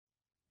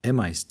Am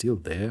I Still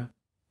There?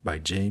 By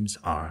James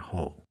R.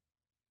 Hall.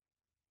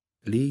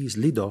 Lee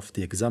slid off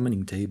the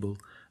examining table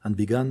and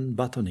began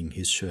buttoning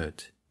his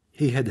shirt.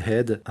 He had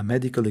had a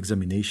medical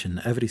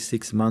examination every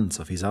 6 months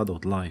of his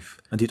adult life,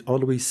 and it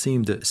always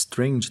seemed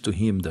strange to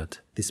him that,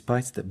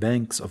 despite the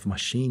banks of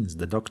machines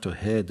the doctor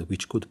had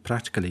which could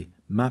practically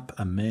map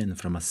a man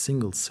from a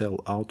single cell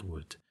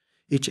outward,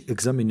 each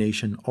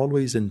examination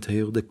always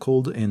entailed the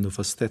cold end of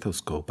a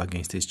stethoscope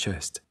against his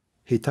chest.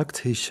 He tucked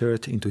his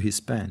shirt into his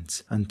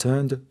pants and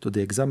turned to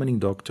the examining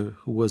doctor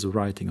who was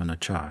writing on a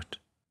chart.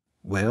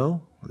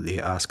 "Well?" Lee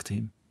asked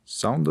him.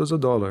 "Sound as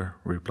 $1,"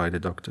 replied the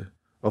doctor.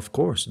 "Of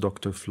course,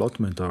 Dr.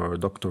 Flotment or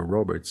Dr.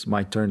 Roberts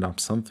might turn up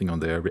something on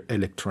their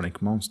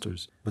electronic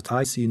monsters, but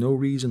I see no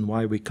reason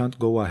why we can't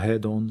go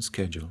ahead on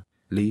schedule."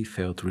 Lee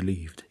felt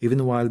relieved.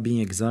 Even while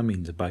being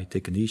examined by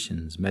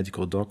technicians,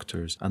 medical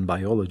doctors, and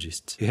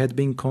biologists, he had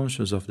been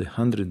conscious of the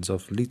hundreds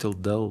of little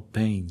dull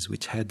pains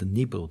which had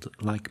nibbled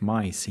like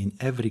mice in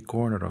every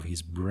corner of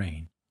his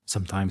brain.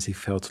 Sometimes he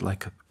felt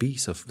like a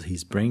piece of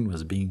his brain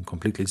was being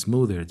completely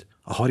smoothed,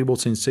 a horrible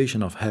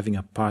sensation of having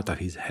a part of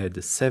his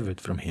head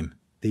severed from him.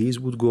 These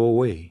would go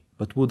away,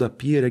 but would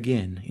appear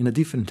again in a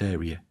different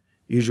area,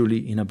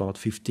 usually in about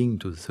 15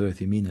 to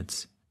 30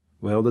 minutes.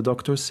 Well, the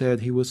doctor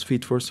said he was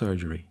fit for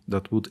surgery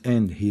that would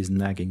end his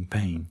nagging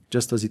pain,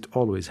 just as it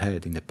always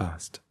had in the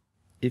past.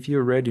 "If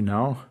you're ready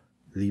now,"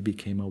 Lee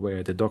became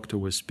aware the doctor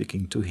was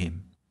speaking to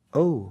him.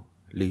 "Oh,"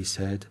 Lee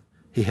said.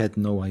 He had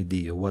no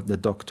idea what the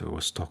doctor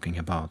was talking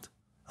about.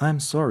 "I'm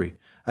sorry,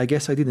 I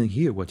guess I didn't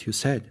hear what you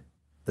said."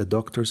 The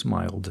doctor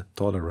smiled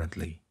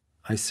tolerantly.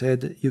 "I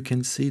said you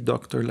can see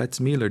Dr.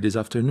 Letzmiller this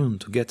afternoon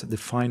to get the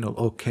final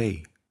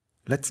okay."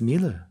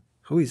 "Letzmiller?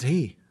 Who is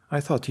he? I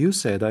thought you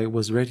said I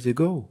was ready to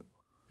go."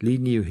 Lee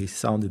knew he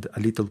sounded a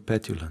little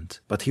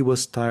petulant, but he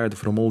was tired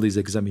from all these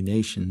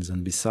examinations,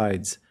 and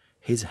besides,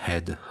 his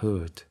head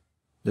hurt.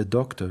 The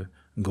doctor,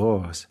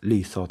 Gores,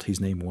 Lee thought his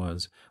name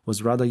was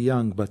rather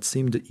young but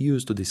seemed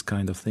used to this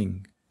kind of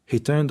thing. He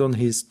turned on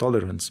his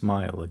tolerant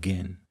smile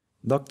again.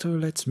 "Dr.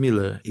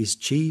 Letzmiller is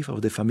chief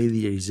of the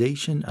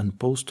familiarization and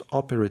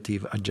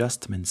post-operative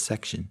adjustment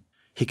section.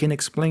 He can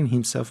explain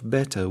himself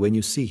better when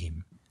you see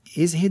him."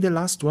 "Is he the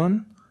last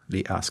one?"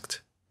 Lee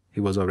asked. He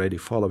was already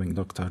following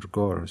Dr.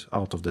 Gores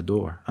out of the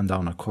door and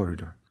down a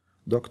corridor.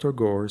 Dr.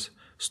 Gores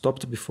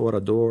stopped before a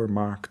door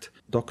marked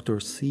Dr.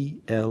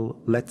 C. L.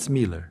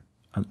 Letzmiller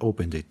and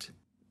opened it.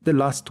 "The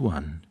last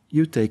one.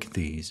 You take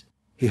these."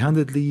 He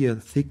handed Lee a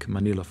thick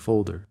manila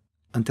folder.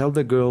 "And tell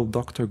the girl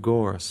Dr.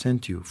 Gores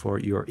sent you for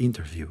your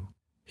interview."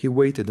 He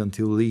waited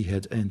until Lee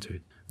had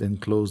entered, then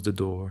closed the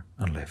door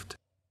and left.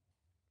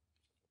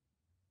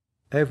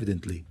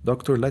 Evidently,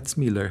 Dr.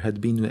 Letzmiller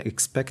had been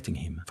expecting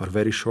him, for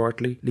very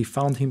shortly Lee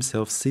found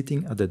himself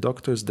sitting at the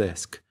doctor's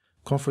desk,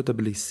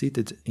 comfortably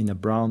seated in a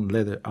brown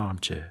leather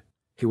armchair.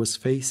 He was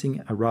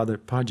facing a rather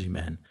pudgy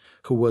man,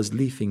 who was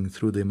leafing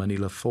through the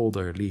manila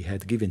folder Lee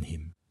had given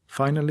him.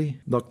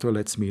 Finally, Dr.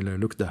 Letzmiller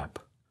looked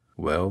up.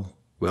 Well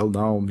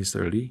now,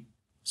 Mr. Lee,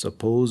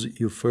 suppose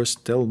you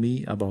first tell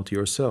me about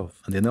yourself,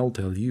 and then I'll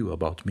tell you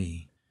about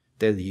me."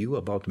 "Tell you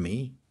about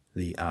me?"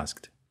 Lee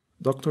asked.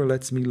 Dr.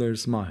 Letzmiller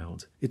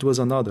smiled. It was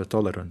another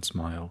tolerant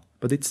smile,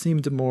 but it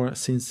seemed more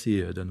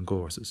sincere than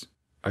Gores's.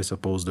 "I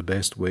suppose the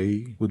best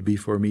way would be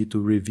for me to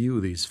review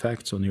these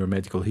facts on your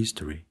medical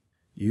history.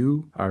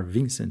 You are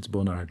Vincent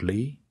Bonnard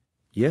Lee?"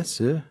 "Yes,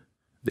 sir."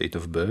 "Date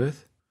of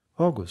birth?"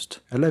 "August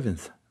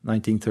 11th,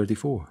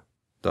 1934.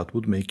 That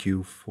would make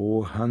you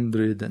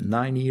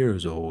 409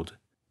 years old."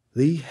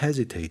 Lee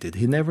hesitated.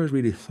 He never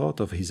really thought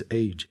of his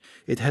age.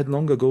 It had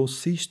long ago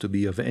ceased to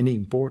be of any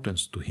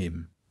importance to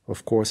him.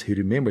 Of course, he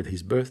remembered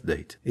his birth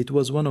date. It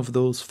was one of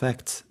those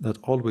facts that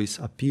always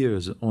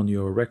appears on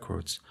your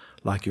records,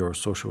 like your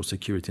social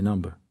security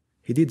number.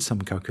 He did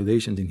some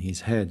calculations in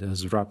his head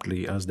as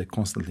rapidly as the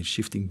constantly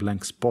shifting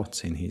blank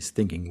spots in his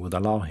thinking would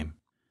allow him.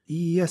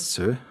 "Yes,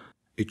 sir."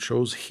 "It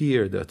shows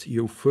here that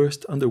you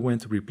first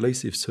underwent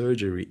replacive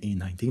surgery in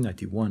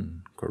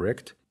 1991,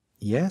 correct?"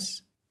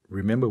 "Yes."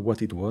 "Remember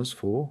what it was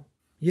for?"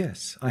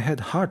 "Yes, I had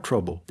heart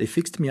trouble. They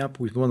fixed me up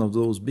with one of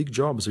those big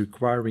jobs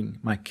requiring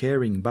my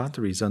carrying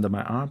batteries under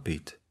my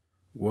armpit."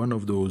 "One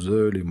of those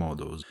early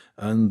models.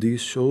 And this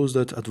shows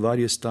that at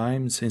various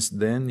times since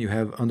then you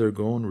have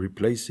undergone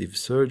replacive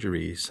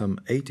surgery some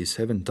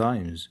 87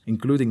 times,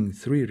 including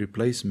 3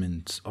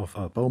 replacements of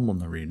a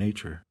pulmonary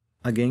nature."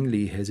 Again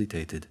Lee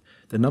hesitated.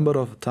 The number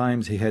of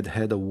times he had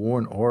had a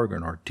worn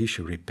organ or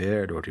tissue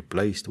repaired or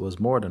replaced was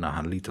more than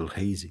a little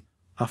hazy.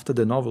 After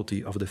the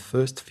novelty of the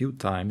first few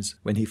times,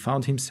 when he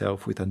found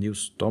himself with a new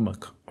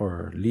stomach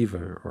or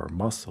liver or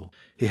muscle,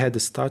 he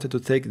had started to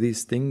take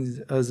these things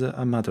as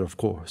a matter of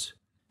course.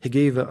 He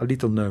gave a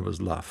little nervous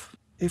laugh.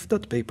 "If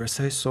that paper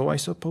says so, I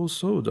suppose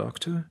so,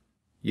 doctor."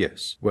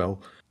 "Yes,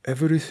 well,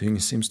 everything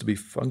seems to be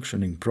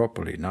functioning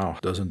properly now,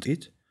 doesn't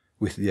it?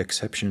 With the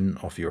exception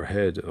of your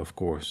head, of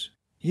course."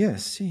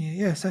 Yes,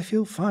 I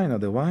feel fine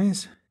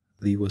otherwise."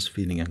 Lee was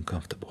feeling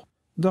uncomfortable.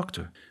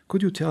 "Doctor,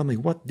 could you tell me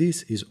what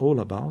this is all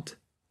about?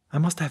 I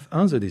must have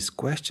answered these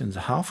questions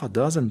half a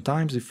dozen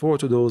times before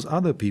to those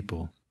other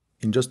people."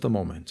 In just a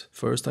moment.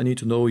 First, I need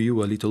to know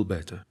you a little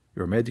better.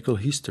 Your medical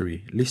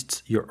history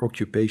lists your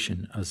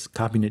occupation as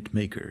cabinet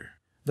maker.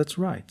 That's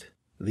right.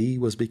 Lee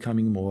was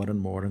becoming more and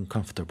more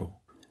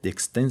uncomfortable. The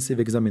extensive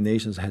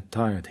examinations had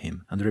tired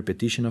him, and the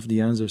repetition of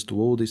the answers to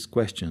all these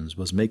questions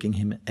was making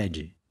him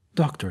edgy.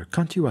 Doctor,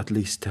 can't you at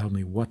least tell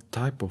me what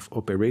type of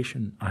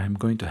operation I am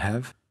going to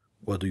have?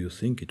 What do you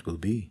think it will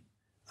be?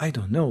 I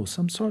don't know,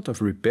 some sort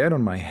of repair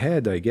on my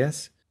head, I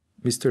guess.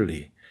 Mr.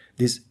 Lee,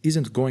 this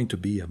isn't going to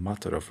be a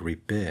matter of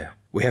repair.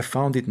 We have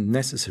found it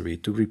necessary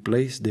to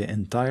replace the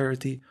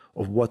entirety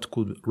of what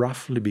could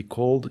roughly be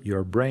called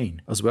your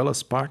brain, as well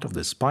as part of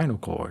the spinal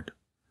cord.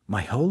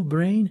 My whole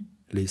brain?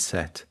 Lee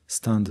sat,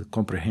 stunned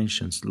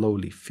comprehension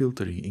slowly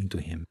filtering into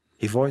him.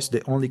 He voiced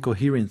the only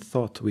coherent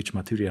thought which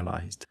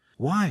materialized.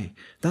 Why,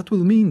 that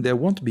will mean there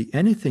won't be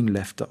anything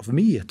left of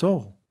me at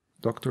all.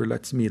 Dr.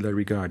 Letzmiller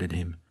regarded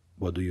him.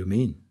 What do you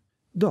mean?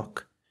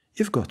 Doc,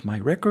 you've got my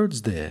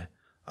records there.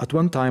 At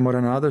one time or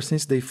another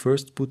since they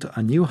first put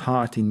a new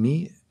heart in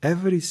me,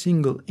 every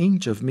single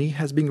inch of me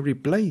has been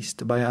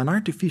replaced by an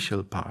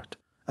artificial part.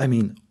 I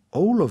mean,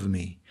 all of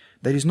me.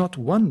 There is not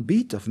one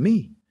bit of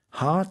me.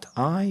 Heart,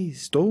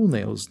 eyes,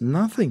 toenails,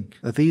 nothing.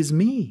 That is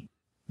me.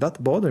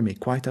 That bothered me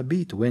quite a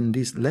bit when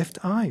this left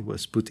eye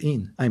was put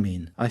in.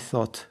 I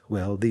thought,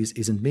 well, this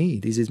isn't me.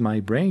 This is my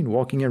brain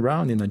walking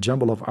around in a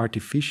jumble of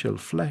artificial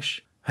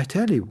flesh. I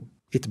tell you,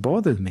 it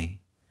bothered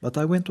me. But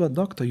I went to a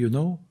doctor,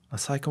 a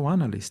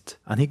psychoanalyst,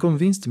 and he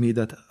convinced me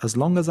that as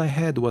long as I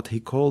had what he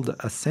called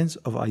a sense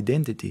of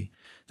identity,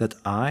 that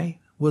I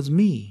was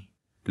me.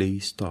 Lee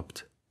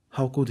stopped.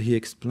 How could he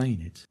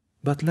explain it?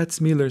 But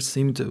Letzmiller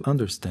seemed to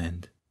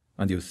understand.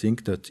 And you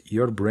think that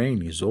your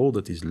brain is all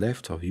that is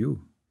left of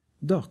you?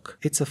 Doc,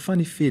 it's a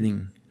funny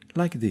feeling,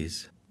 like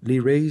this. Lee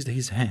raised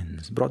his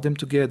hands, brought them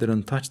together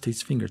and touched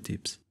his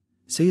fingertips.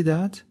 See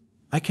that?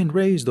 I can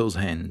raise those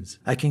hands.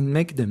 I can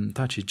make them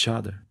touch each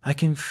other. I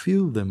can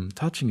feel them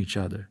touching each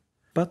other.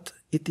 But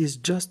it is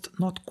just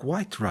not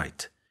quite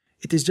right.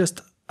 It is just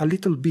a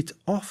little bit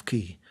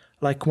off-key,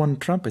 like one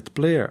trumpet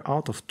player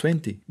out of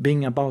 20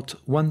 being about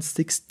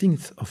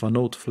 1/16 of a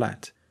note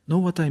flat. Know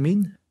what I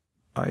mean?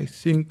 I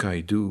think I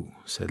do,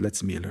 said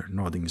Letzmiller,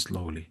 nodding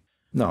slowly.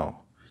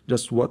 Now,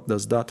 just what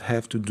does that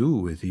have to do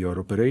with your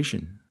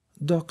operation?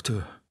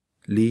 Doctor.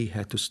 Lee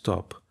had to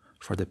stop,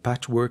 for the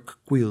patchwork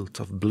quilt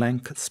of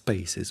blank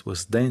spaces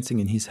was dancing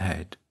in his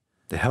head.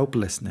 The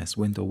helplessness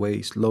went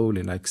away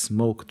slowly like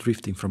smoke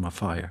drifting from a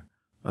fire.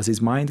 As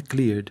his mind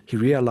cleared, he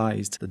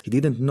realized that he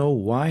didn't know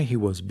why he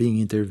was being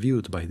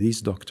interviewed by this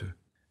doctor.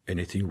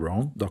 Anything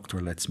wrong? Dr.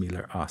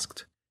 Letzmiller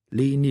asked.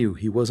 Lee knew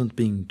he wasn't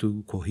being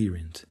too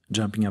coherent,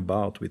 jumping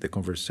about with the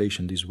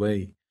conversation this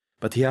way,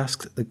 but he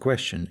asked the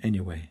question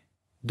anyway.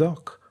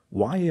 Doc,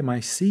 why am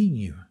I seeing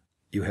you?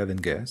 You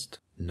haven't guessed?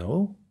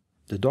 No?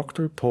 The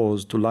doctor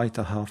paused to light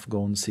a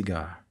half-gone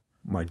cigar.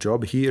 My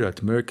job here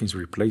at Merkin's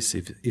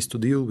Replacive is to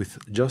deal with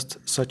just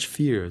such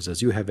fears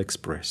as you have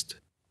expressed.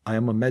 I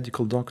am a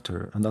medical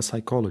doctor and a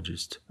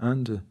psychologist,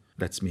 and,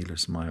 Letzmiller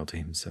smiled to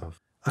himself,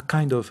 a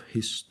kind of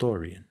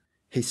historian.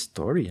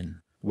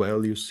 Historian?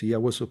 Well, you see, I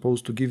was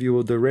supposed to give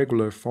you the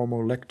regular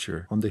formal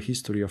lecture on the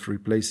history of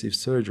replacive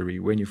surgery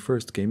when you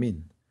first came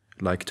in.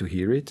 Like to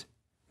hear it?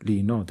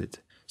 Lee nodded.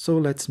 So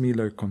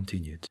Letzmiller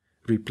continued.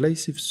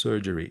 Replacive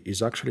surgery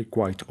is actually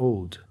quite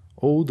old.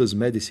 Old as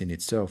medicine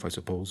itself, I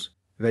suppose.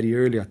 Very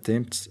early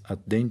attempts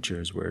at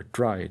dentures were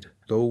tried,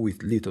 though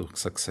with little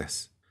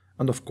success.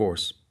 And of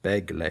course,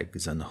 peg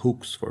legs and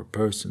hooks for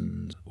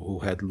persons who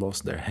had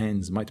lost their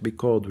hands might be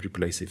called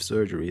replacive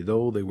surgery,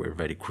 though they were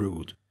very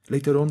crude.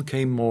 Later on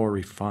came more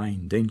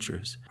refined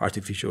dentures,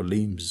 artificial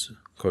limbs,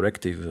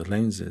 corrective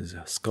lenses,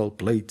 skull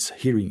plates,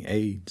 hearing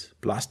aids,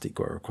 plastic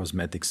or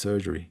cosmetic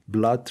surgery,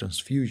 blood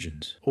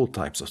transfusions, all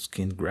types of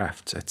skin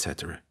grafts,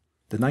 etc.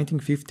 The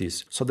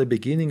 1950s saw the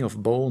beginning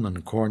of bone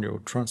and corneal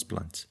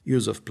transplants,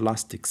 use of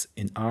plastics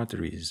in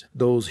arteries,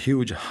 those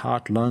huge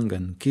heart, lung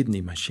and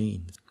kidney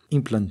machines,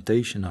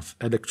 implantation of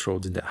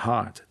electrodes in the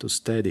heart to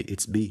steady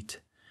its beat,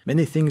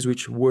 many things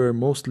which were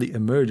mostly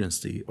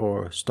emergency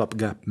or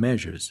stopgap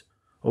measures.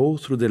 All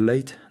through the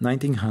late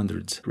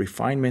 1900s,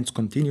 refinements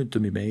continued to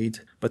be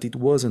made, but it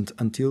wasn't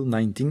until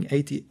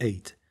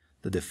 1988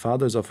 that the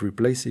fathers of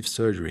replacive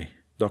surgery,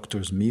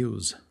 Drs.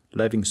 Mills,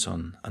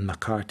 Levinson, and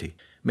McCarthy,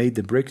 made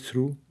the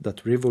breakthrough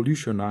that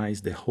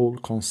revolutionized the whole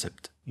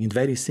concept. In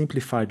very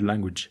simplified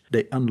language,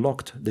 they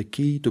unlocked the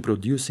key to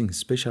producing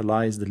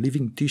specialized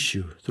living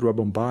tissue through a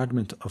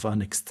bombardment of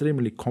an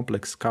extremely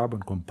complex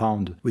carbon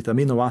compound with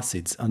amino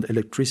acids and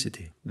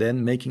electricity,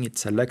 then making it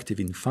selective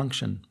in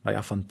function by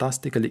a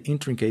fantastically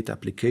intricate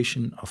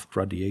application of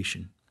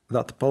radiation.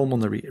 That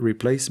pulmonary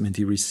replacement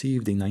he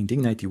received in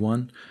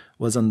 1991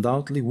 was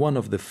undoubtedly one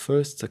of the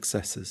first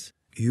successes.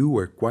 You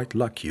were quite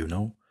lucky, you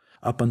know.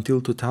 Up until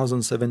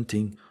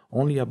 2017,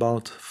 only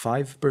about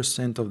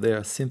 5% of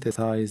their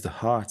synthesized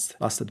hearts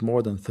lasted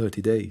more than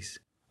 30 days.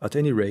 At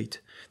any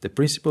rate, the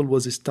principle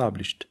was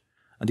established,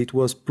 and it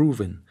was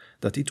proven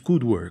that it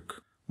could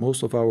work.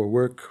 Most of our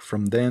work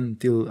from then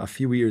till a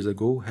few years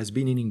ago has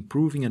been in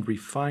improving and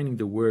refining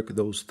the work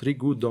those 3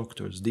 good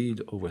doctors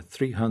did over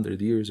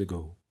 300 years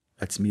ago.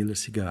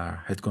 Letzmiller's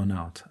cigar had gone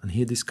out, and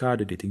he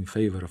discarded it in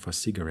favor of a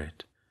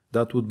cigarette.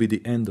 That would be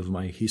the end of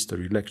my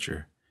history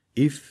lecture,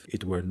 if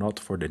it were not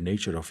for the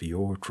nature of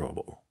your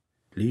trouble.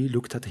 Lee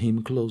looked at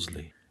him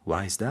closely.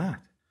 Why is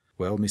that?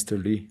 Well, Mr.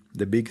 Lee,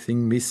 the big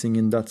thing missing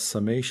in that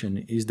summation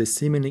is the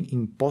seemingly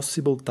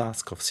impossible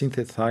task of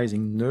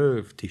synthesizing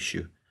nerve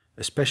tissue,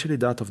 especially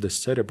that of the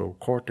cerebral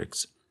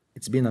cortex.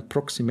 It's been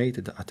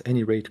approximated at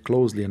any rate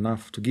closely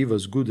enough to give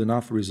us good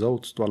enough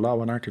results to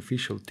allow an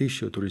artificial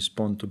tissue to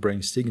respond to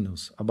brain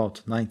signals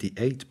about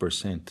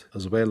 98%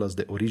 as well as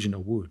the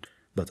original would.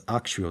 But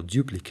actual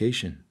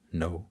duplication?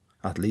 No,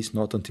 at least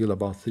not until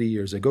about 3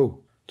 years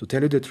ago. To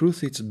tell you the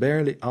truth, it's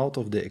barely out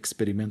of the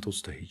experimental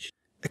stage.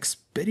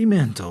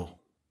 Experimental?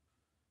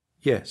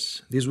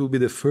 Yes, this will be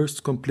the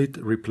first complete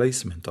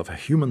replacement of a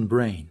human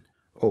brain.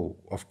 Oh,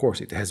 of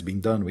course it has been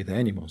done with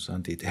animals,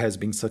 and it has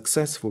been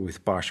successful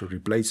with partial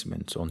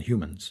replacements on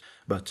humans.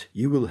 But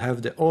you will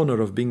have the honor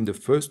of being the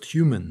first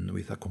human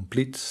with a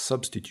complete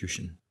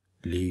substitution.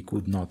 Lee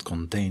could not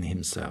contain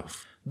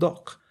himself.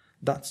 Doc,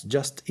 that's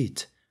just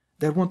it.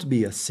 There won't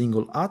be a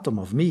single atom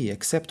of me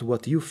except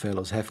what you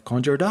fellows have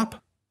conjured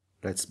up.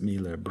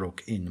 Letzmiller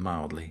broke in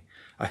mildly.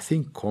 I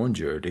think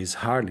conjured is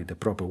hardly the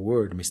proper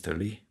word, Mr.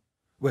 Lee.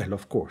 Well,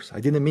 of course,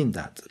 I didn't mean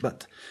that,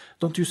 but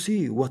don't you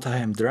see what I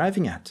am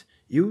driving at?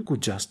 You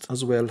could just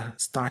as well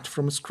start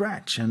from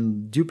scratch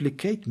and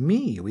duplicate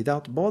me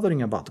without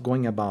bothering about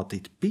going about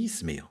it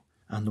piecemeal.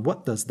 And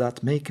what does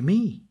that make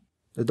me?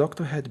 The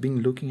doctor had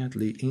been looking at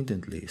Lee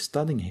intently,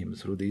 studying him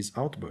through these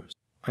outbursts.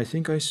 I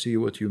think I see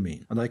what you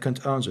mean, and I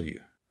can't answer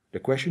you. The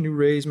question you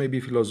raise may be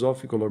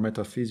philosophical or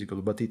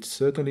metaphysical, but it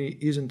certainly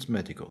isn't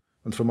medical.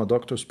 And from a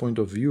doctor's point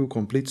of view,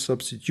 complete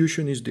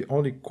substitution is the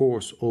only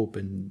course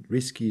open,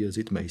 risky as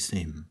it may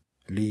seem.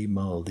 Lee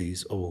mulled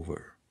these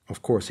over.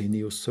 Of course, he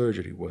knew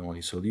surgery was the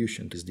only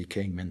solution to his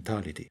decaying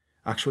mentality,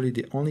 actually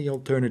the only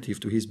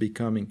alternative to his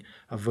becoming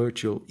a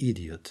virtual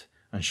idiot,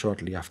 and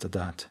shortly after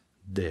that,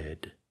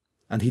 dead.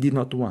 And he did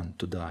not want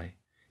to die.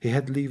 He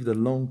had lived a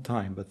long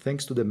time, but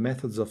thanks to the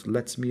methods of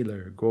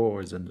Letzmiller,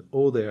 Gores, and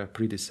all their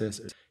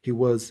predecessors, he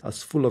was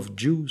as full of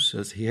juice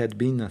as he had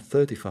been at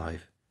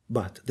 35.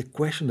 But the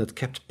question that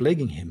kept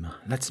plaguing him,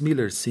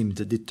 Letzmiller seemed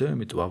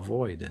determined to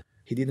avoid.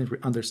 He didn't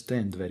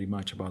understand very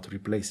much about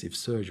replacive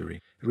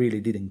surgery, really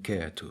didn't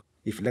care to.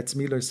 If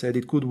Letzmiller said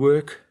it could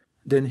work,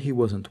 then he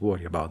wasn't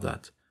worried about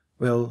that.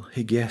 Well,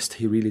 he guessed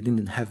he really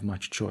didn't have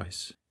much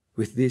choice.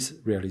 With this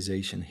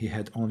realization, he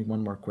had only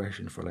one more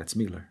question for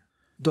Letzmiller.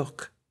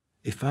 Doc,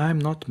 if I'm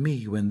not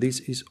me when this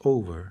is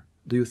over,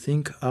 do you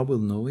think I will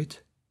know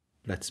it?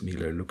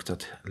 Letzmiller looked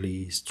at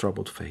Lee's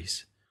troubled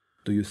face.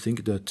 Do you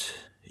think that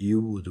you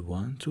would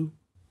want to?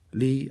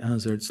 Lee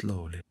answered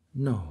slowly.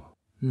 No,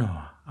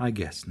 I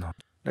guess not.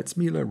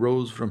 Letzmiller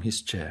rose from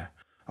his chair.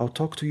 I'll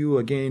talk to you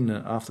again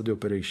after the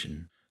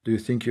operation. Do you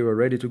think you are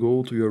ready to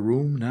go to your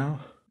room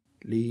now?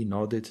 Lee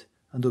nodded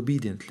and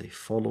obediently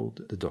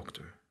followed the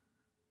doctor.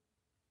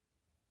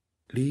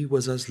 Lee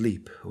was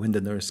asleep when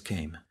the nurse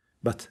came,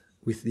 but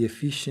with the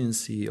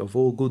efficiency of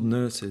all good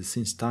nurses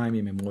since time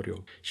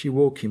immemorial, she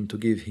woke him to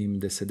give him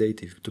the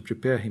sedative to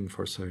prepare him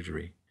for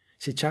surgery.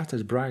 She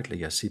chatted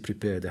brightly as she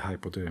prepared the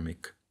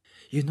hypodermic.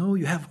 You know,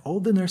 you have all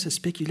the nurses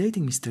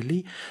speculating, Mr.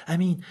 Lee. I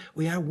mean,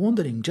 we are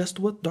wondering just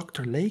what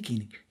Dr.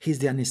 Lakin, he's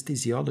the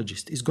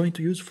anesthesiologist, is going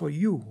to use for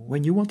you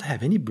when you won't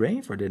have any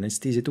brain for the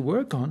anesthesia to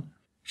work on.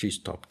 She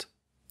stopped,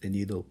 the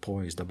needle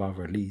poised above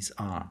her Lee's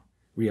arm,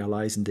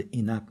 realizing the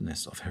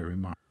inaptness of her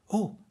remark.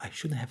 Oh, I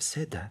shouldn't have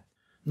said that.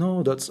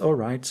 No, that's all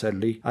right, said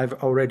Lee. I've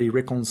already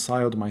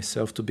reconciled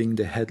myself to being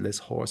the headless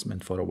horseman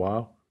for a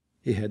while.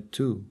 He had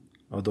too,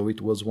 although it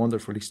was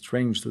wonderfully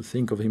strange to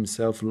think of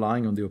himself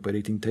lying on the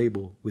operating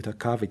table with a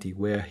cavity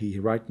where he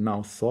right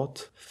now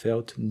felt,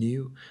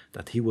 knew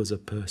that he was a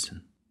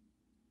person.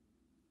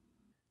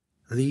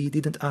 Lee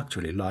didn't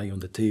actually lie on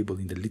the table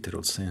in the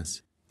literal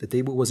sense. The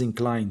table was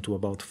inclined to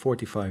about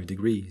 45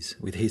 degrees,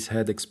 with his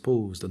head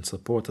exposed and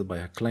supported by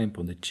a clamp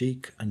on the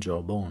cheek and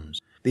jaw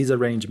bones. This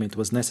arrangement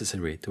was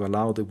necessary to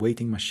allow the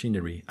waiting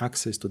machinery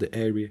access to the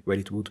area where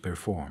it would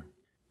perform.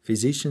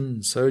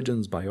 Physicians,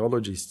 surgeons,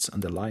 biologists,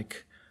 and the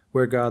like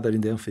were gathered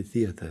in the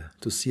amphitheater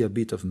to see a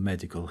bit of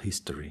medical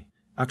history.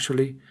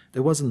 Actually,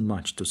 there wasn't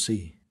much to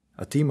see.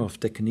 A team of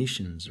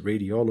technicians,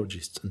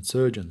 radiologists, and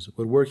surgeons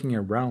were working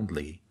around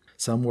Lee.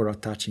 Some were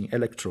attaching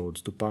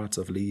electrodes to parts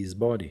of Lee's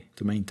body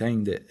to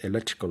maintain the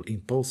electrical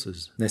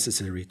impulses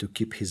necessary to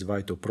keep his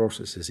vital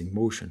processes in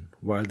motion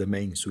while the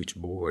main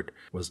switchboard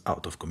was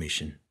out of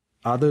commission.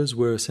 Others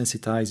were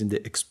sensitizing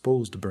the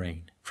exposed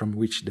brain, from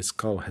which the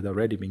skull had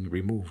already been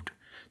removed,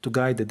 to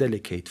guide the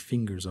delicate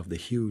fingers of the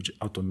huge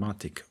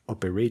automatic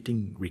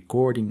operating,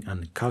 recording,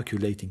 and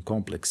calculating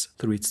complex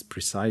through its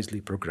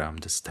precisely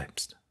programmed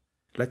steps.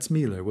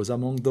 Letzmiller was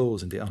among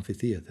those in the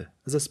amphitheater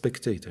as a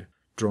spectator,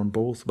 drawn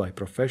both by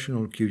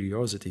professional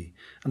curiosity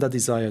and a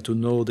desire to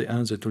know the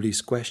answer to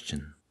Lee's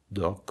question,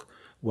 Doc,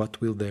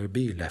 what will there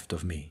be left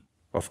of me?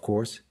 Of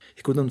course,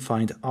 he couldn't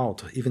find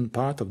out even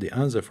part of the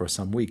answer for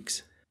some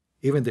weeks.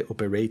 Even the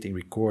operating,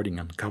 recording,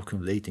 and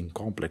calculating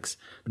complex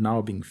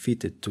now being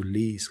fitted to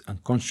Lee's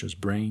unconscious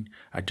brain,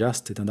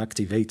 adjusted and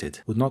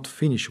activated, would not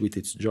finish with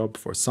its job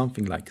for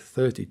something like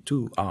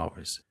 32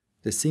 hours.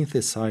 The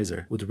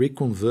synthesizer would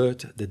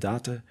reconvert the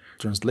data,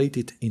 translate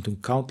it into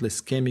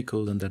countless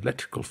chemical and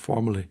electrical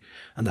formulae,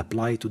 and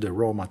apply it to the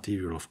raw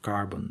material of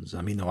carbons,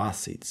 amino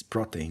acids,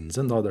 proteins,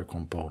 and other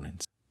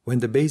components. When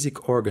the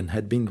basic organ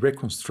had been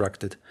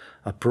reconstructed,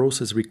 a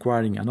process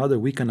requiring another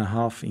week and a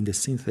half in the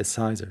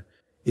synthesizer,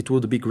 it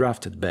would be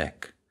grafted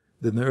back.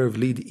 The nerve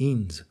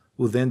lead-ins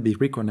would then be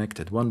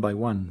reconnected one by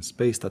one,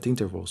 spaced at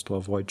intervals to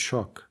avoid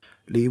shock.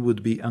 Lee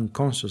would be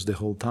unconscious the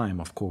whole time,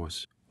 of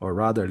course. Or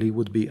rather, Lee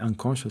would be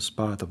unconscious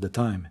part of the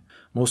time.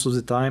 Most of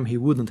the time, he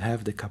wouldn't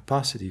have the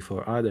capacity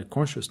for either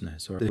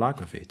consciousness or the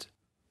lack of it.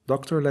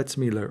 Dr.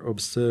 Letzmiller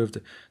observed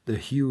the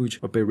huge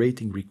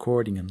operating,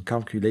 recording, and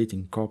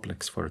calculating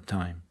complex for a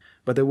time,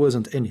 but there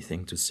wasn't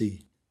anything to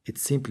see. It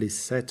simply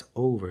sat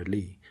over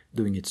Lee,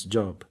 doing its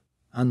job.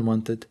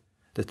 Unwanted,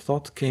 the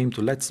thought came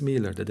to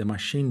Letzmiller that the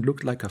machine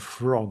looked like a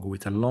frog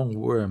with a long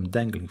worm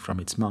dangling from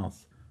its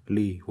mouth.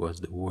 Lee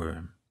was the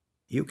worm.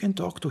 "You can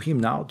talk to him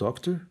now,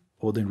 Doctor."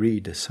 Alden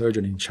Reed, the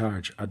surgeon in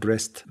charge,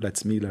 addressed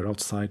Letzmiller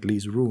outside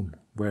Lee's room,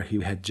 where he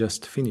had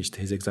just finished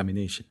his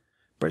examination.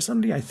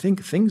 "Personally, I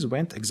think things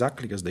went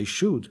exactly as they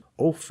should.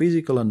 All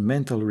physical and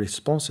mental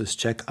responses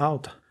check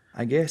out.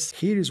 I guess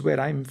here is where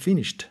I'm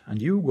finished,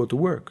 and you go to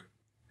work."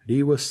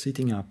 Lee was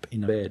sitting up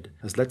in bed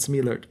as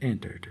Letzmiller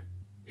entered.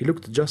 He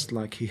looked just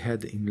like he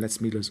had in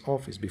Letzmiller's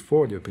office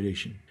before the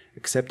operation,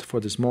 except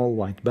for the small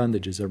white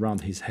bandages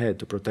around his head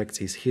to protect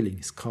his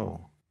healing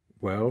skull.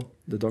 "Well,"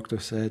 the doctor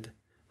said,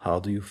 "how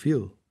do you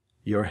feel?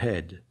 Your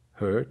head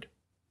hurt?"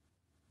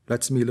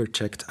 Letzmiller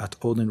checked at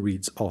Alden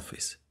Reed's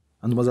office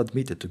and was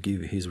admitted to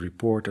give his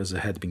report as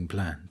had been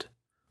planned.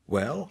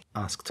 "Well?"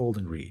 asked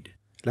Alden Reed.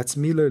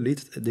 Letzmiller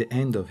lit the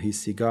end of his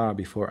cigar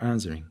before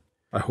answering.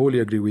 "I wholly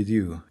agree with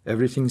you.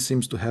 Everything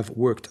seems to have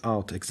worked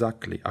out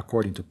exactly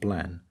according to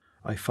plan.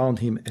 I found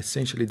him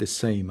essentially the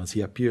same as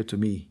he appeared to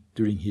me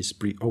during his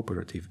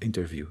pre-operative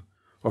interview.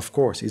 Of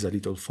course, he's a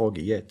little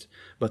foggy yet,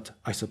 but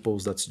I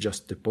suppose that's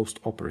just the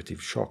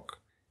post-operative shock.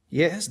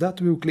 Yes, that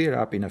will clear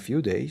up in a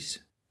few days.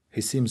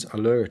 He seems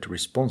alert,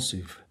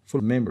 responsive,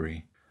 full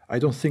memory. I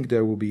don't think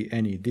there will be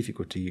any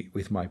difficulty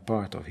with my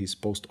part of his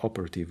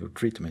post-operative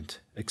treatment,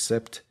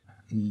 except,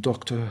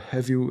 Doctor,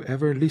 have you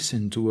ever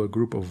listened to a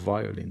group of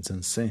violins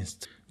and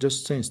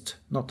just sensed,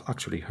 not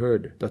actually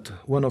heard, that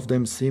one of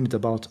them seemed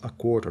about a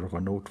quarter of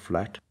a note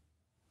flat?"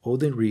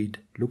 Alden Reed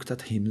looked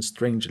at him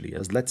strangely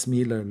as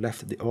Letzmiller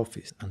left the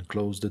office and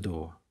closed the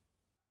door.